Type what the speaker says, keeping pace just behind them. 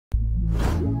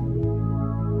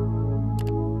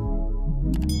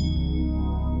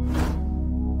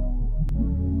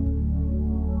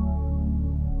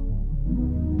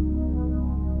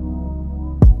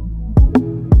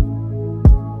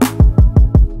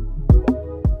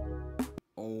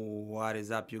What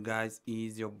is up, you guys?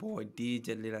 Is your boy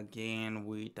DJ Lil again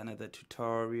with another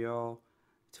tutorial.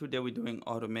 Today we're doing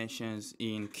automations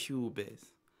in Cubase.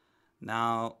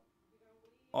 Now,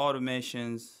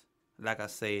 automations, like I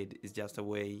said, is just a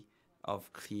way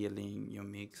of clearing your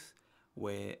mix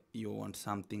where you want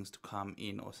some things to come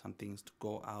in or some things to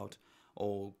go out,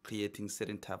 or creating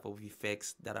certain type of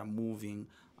effects that are moving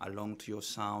along to your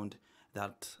sound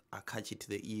that are catchy to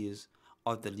the ears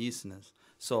of the listeners.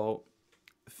 So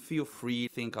feel free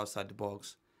to think outside the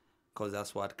box, because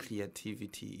that's what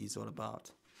creativity is all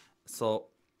about. So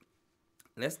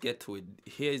let's get to it.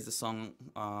 Here is the song,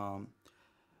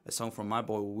 a song from my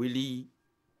boy Willie,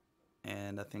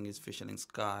 and I think it's featuring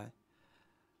Sky.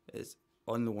 It's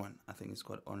Only One. I think it's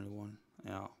called Only One.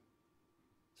 Yeah.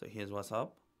 So here's what's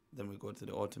up. Then we go to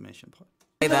the automation part.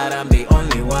 Say that I'm the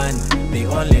only one, the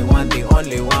only one, the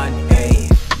only one. Hey,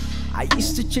 I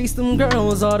used to chase them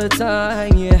girls all the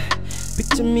time, yeah.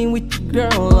 Picture me with your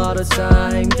girl all the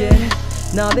time, yeah.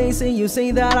 Now they say you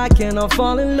say that I cannot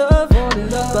fall in love,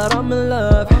 but I'm in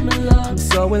love, I'm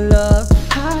so in love.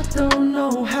 I don't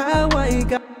know how I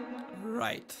got.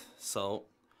 Right. So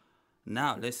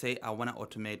now let's say I want to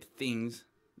automate things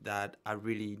that I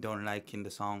really don't like in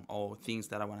the song, or things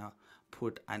that I want to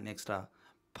put an extra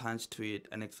punch to it,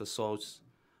 an extra sauce,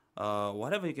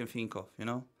 whatever you can think of, you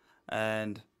know.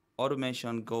 And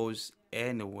automation goes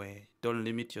anywhere. Don't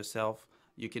limit yourself.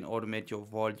 You can automate your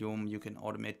volume, you can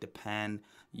automate the pan,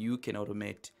 you can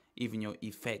automate even your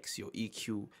effects, your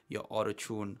EQ, your auto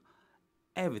tune,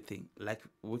 everything. Like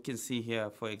we can see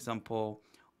here, for example,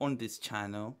 on this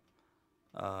channel,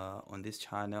 I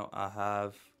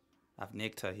have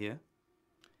Nectar here,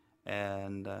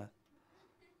 and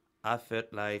I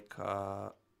felt like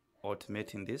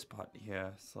automating this part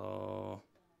here. So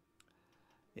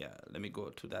yeah, let me go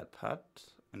to that part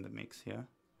in the mix here.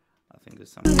 I think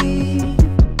there's something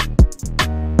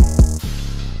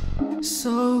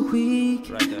So weak,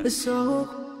 right there. So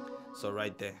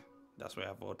right there, that's where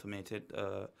I've automated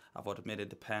the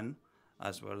pen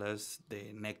as well as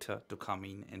the Nectar to come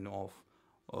in and off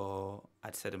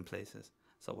at certain places.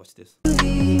 So watch this.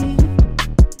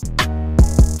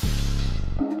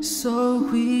 So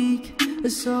weak,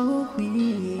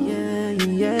 yeah, yeah,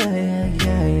 yeah,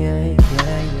 yeah,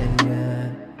 yeah,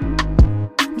 yeah.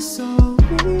 So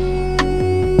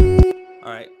weak.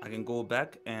 Alright, I can go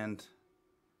back and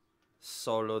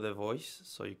solo the voice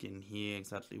so you can hear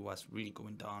exactly what's really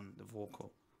going down the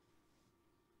vocal.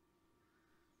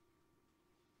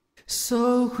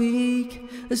 So weak,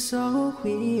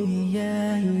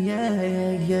 yeah, yeah,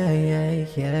 yeah, yeah,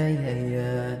 yeah, yeah,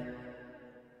 yeah.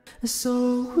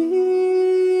 So weak.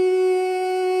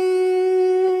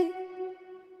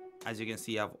 As you can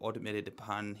see, I've automated the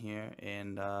pan here,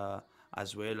 and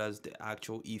as well as the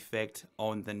actual effect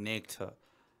on the Nectar.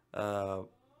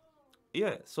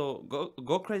 Yeah, so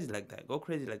go crazy like that. Go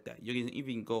crazy like that. You can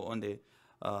even go on the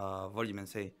volume and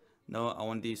say, no, I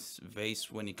want this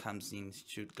bass when it comes in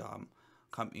should come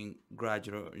in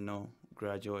gradual, you know,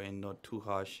 gradual and not too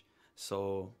harsh.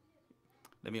 So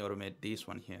let me automate this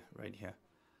one here, right here.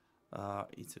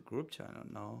 It's a group channel.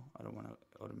 No, I don't want to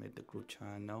automate the group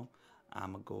channel.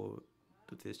 I'm gonna go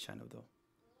to this channel though.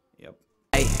 Yep.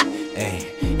 Hey,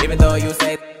 even though you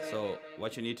say. So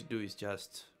what you need to do is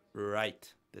just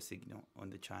write the signal on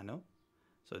the channel.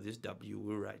 So this W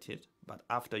will write it, but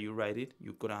after you write it,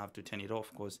 you're gonna have to turn it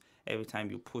off, because every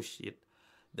time you push it,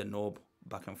 the knob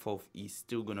back and forth is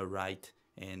still gonna write,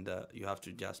 and you have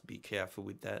to just be careful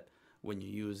with that when you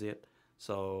use it.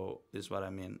 So this is what I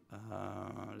mean.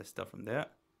 Let's start from there.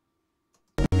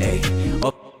 Hey,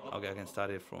 okay, I can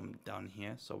start it from down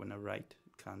here. So when I write,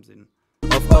 it comes in.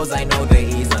 Of course I know there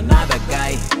is another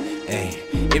guy. Hey,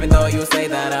 even though you say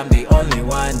that I'm the only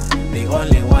one, the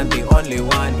only one, the only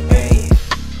one. Hey,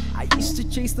 I used to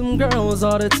chase them girls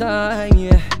all the time,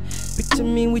 yeah. Picture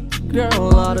me with your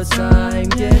girl all the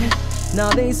time, yeah. Now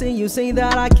they say you say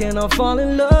that I cannot fall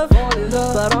in love,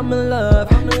 but I'm in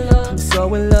love, I'm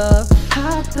so in love.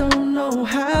 I don't know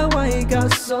how I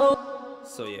got so.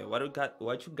 So yeah, what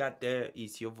you got there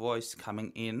is your voice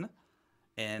coming in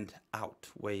and out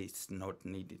where it's not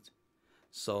needed.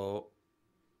 So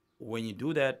when you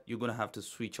do that, you're gonna have to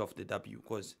switch off the W,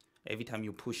 because every time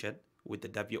you push it with the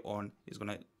W on, it's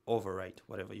gonna overwrite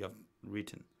whatever you have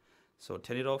written. So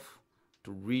turn it off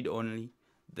to read only,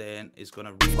 then it's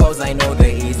gonna read. Cause I know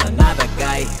there is another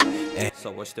guy.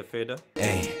 So watch the fader.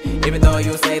 Hey, even though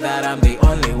you say that I'm the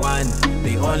only one,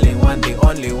 the only one, the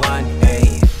only one.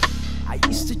 Hey, I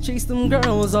used to chase them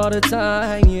girls all the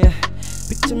time, yeah.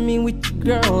 Picture me with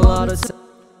your girl all the time.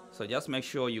 So just make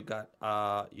sure you got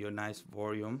your nice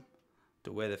volume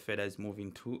to where the fader is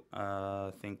moving to.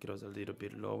 I think it was a little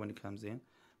bit low when it comes in,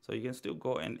 so you can still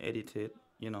go and edit it,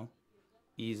 you know,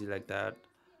 easy like that,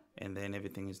 and then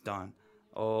everything is done.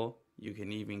 Or you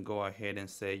can even go ahead and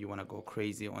say you want to go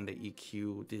crazy on the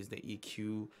EQ. This is the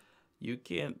EQ. You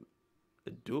can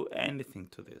do anything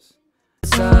to this.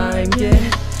 Time,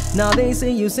 yeah. Now they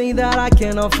say you say that I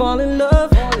cannot fall in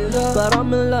love, but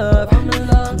I'm in love.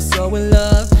 I'm so in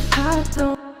love. I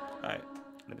don't. Alright,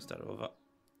 let me start over.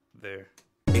 There.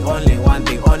 The only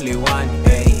one,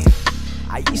 hey.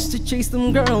 I used to chase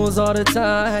them girls all the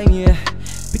time, yeah.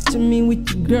 Picture me with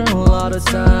your girl all the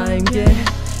time, yeah.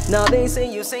 Now they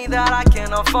say you say that I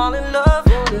cannot fall in love,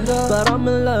 but I'm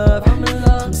in love.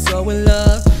 I'm so in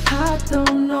love. I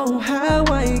don't know how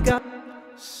I got.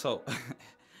 So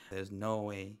there's no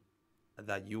way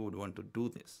that you would want to do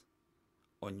this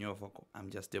on your vocal. I'm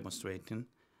just demonstrating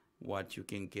what you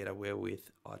can get away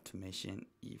with automation.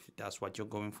 If that's what you're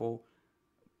going for,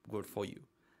 good for you.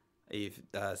 If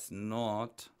that's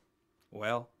not,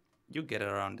 well, you get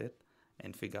around it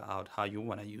and figure out how you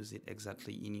want to use it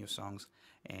exactly in your songs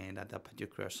and at that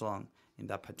particular song, in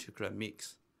that particular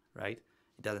mix, right?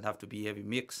 It doesn't have to be heavy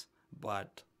mix,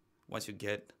 but once you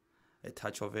get a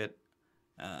touch of it,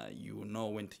 you will know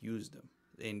when to use them.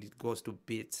 And it goes to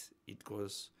beats, it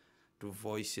goes to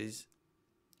voices,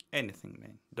 anything,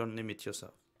 man. Don't limit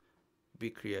yourself. Be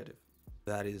creative.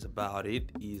 That is about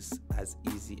it. Is as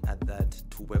easy as that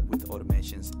to work with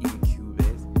automations in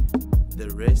Cubase. The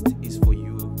rest is for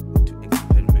you to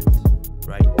experiment,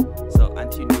 right? So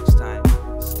until next time,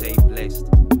 stay blessed.